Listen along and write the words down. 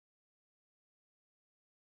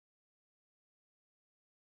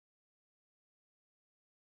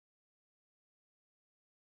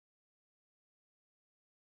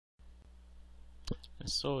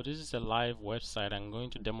So this is a live website. I'm going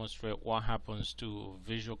to demonstrate what happens to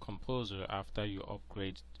Visual Composer after you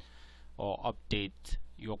upgrade or update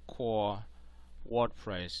your core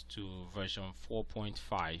WordPress to version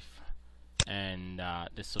 4.5 and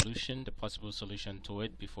the possible solution to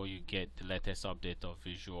it before you get the latest update of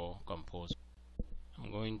Visual Composer.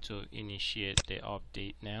 I'm going to initiate the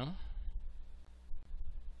update now,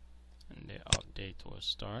 and the update will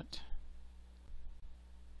start.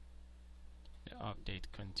 The update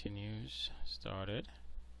continues. Started.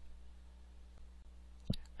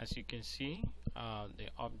 As you can see, the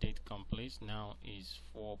update complete now is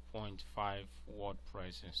 4.5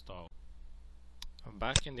 WordPress installed.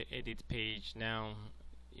 Back in the edit page now,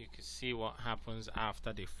 you can see what happens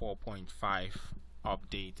after the 4.5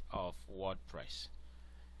 update of WordPress.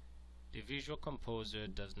 The Visual Composer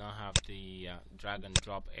does not have the drag and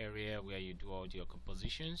drop area where you do all your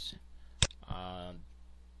compositions.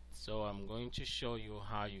 So I'm going to show you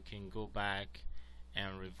how you can go back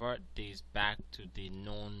and revert this back to the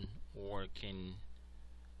known working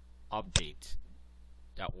update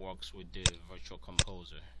that works with the Visual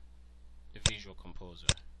Composer.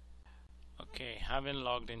 Okay, having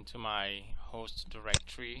logged into my host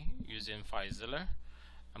directory using FileZilla,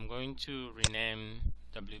 I'm going to rename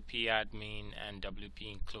WP admin and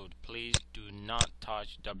WP include. Please do not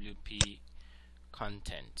touch WP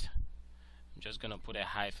content. I'm just going to put a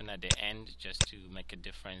hyphen at the end just to make a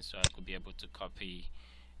difference, so I could be able to copy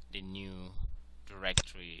the new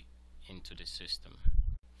directory into the system.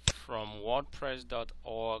 From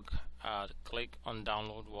WordPress.org, click on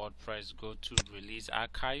download WordPress, go to release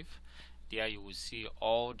archive. There you will see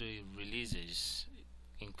all the releases,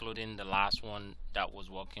 including the last one that was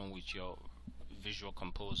working with your Visual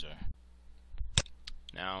Composer.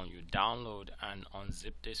 Now you download and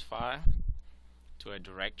unzip this file to a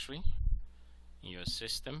directory in your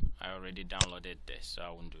system. I already downloaded this, so I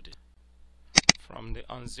won't do this. From the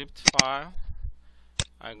unzipped file,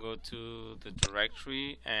 I go to the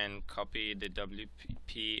directory and copy the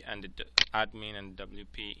WP and the admin and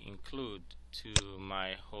WP include to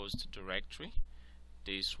my host directory.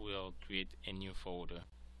 This will create a new folder.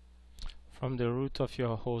 From the root of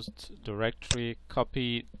your host directory,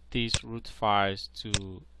 copy these root files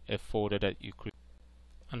to a folder that you create,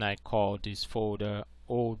 and I call this folder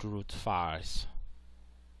old root files.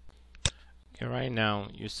 Okay, right now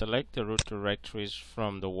you select the root directories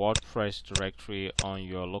from the WordPress directory on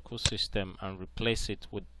your local system and replace it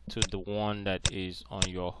to the one that is on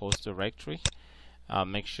your host directory.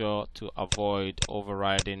 Make sure to avoid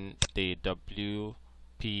overriding the WP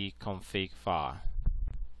config file.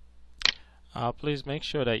 Please make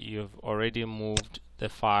sure that you've already moved the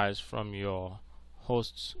files from your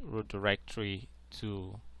host's root directory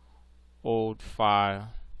to old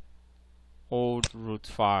root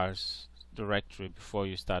files directory before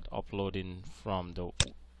you start uploading from the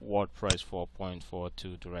WordPress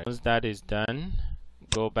 4.42 directory. Once that is done,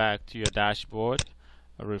 go back to your dashboard,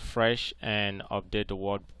 refresh and update the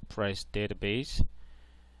WordPress database,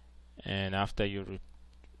 and after you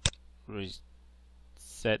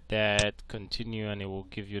reset that, continue, and it will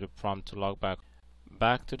give you the prompt to log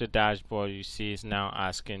back to the dashboard. You see it's now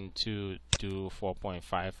asking to do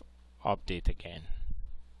 4.5 update again.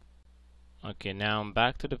 Okay, now I'm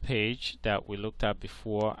back to the page that we looked at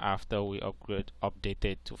before. After we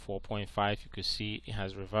updated to 4.5, you can see it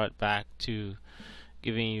has reverted back to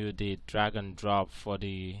giving you the drag and drop for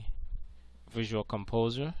the Visual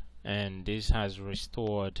Composer, and this has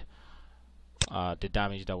restored the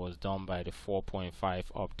damage that was done by the 4.5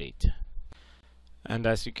 update. And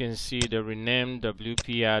as you can see, the renamed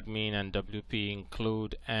WP admin and WP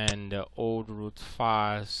include and the old root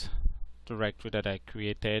files directory that I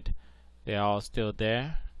created, they are all still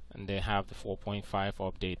there, and they have the 4.5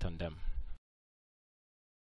 update on them.